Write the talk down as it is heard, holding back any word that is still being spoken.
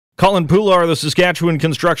Collin Pullar, the Saskatchewan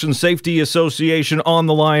Construction Safety Association, on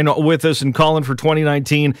the line with us. And Collin, for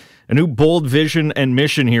 2019, a new bold vision and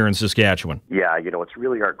mission here in Saskatchewan. Yeah, it's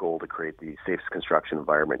really our goal to create the safest construction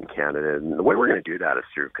environment in Canada. And the way we're going to do that is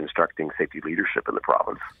through constructing safety leadership in the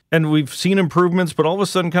province. And we've seen improvements, but all of a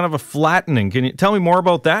sudden kind of a flattening. Can you tell me more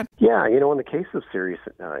about that? Yeah, in the case of serious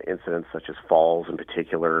incidents such as falls in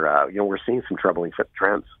particular, we're seeing some troubling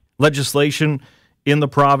trends. Legislation in the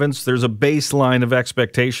province, there's a baseline of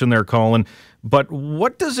expectation there, Collin. But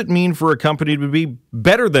what does it mean for a company to be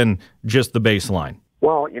better than just the baseline?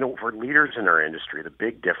 Well, for leaders in our industry, the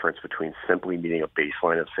big difference between simply meeting a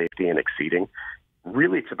baseline of safety and exceeding,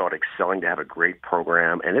 really it's about excelling to have a great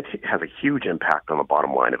program, and it has a huge impact on the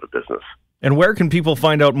bottom line of a business. And where can people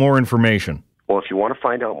find out more information? Well, if you want to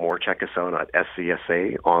find out more, check us out at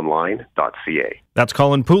SCSAonline.ca. That's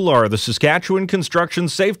Collin Pullar, the Saskatchewan Construction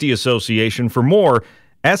Safety Association. For more,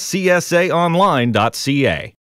 SCSAonline.ca.